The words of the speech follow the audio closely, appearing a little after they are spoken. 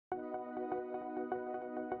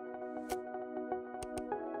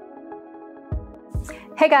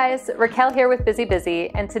Hey guys, Raquel here with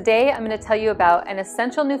BusyBusy, and today I'm going to tell you about an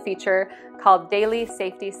essential new feature called Daily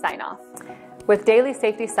Safety Sign-Off. With Daily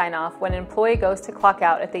Safety Sign-Off, when an employee goes to clock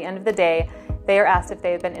out at the end of the day, they are asked if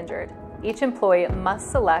they have been injured. Each employee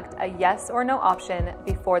must select a yes or no option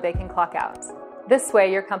before they can clock out. This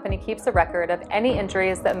way, your company keeps a record of any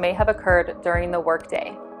injuries that may have occurred during the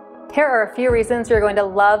workday. Here are a few reasons you're going to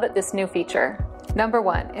love this new feature. Number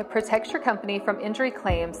one, it protects your company from injury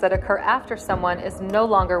claims that occur after someone is no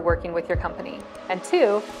longer working with your company. And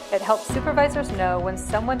two, it helps supervisors know when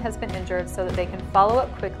someone has been injured so that they can follow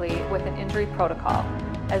up quickly with an injury protocol,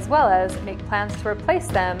 as well as make plans to replace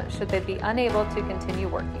them should they be unable to continue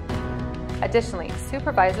working. Additionally,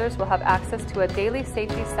 supervisors will have access to a daily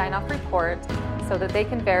safety sign-off report so that they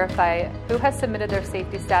can verify who has submitted their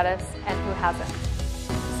safety status and who hasn't.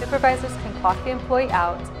 Supervisors can clock the employee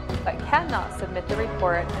out, but cannot submit the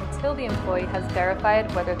report until the employee has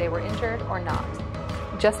verified whether they were injured or not.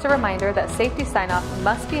 Just a reminder that safety sign-off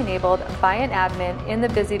must be enabled by an admin in the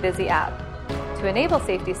BusyBusy app. To enable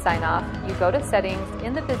safety sign-off, you go to Settings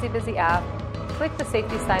in the BusyBusy app, click the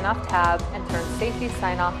Safety Sign-Off tab, and turn Safety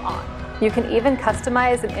Sign-Off on. You can even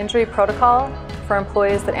customize an injury protocol for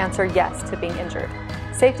employees that answer yes to being injured.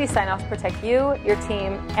 Safety sign-offs protect you, your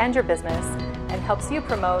team, and your business, and helps you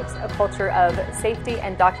promote a culture of safety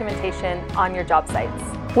and documentation on your job sites.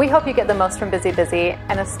 We hope you get the most from BusyBusy,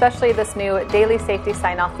 and especially this new daily safety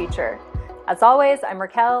sign-off feature. As always, I'm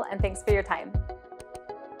Raquel, and thanks for your time.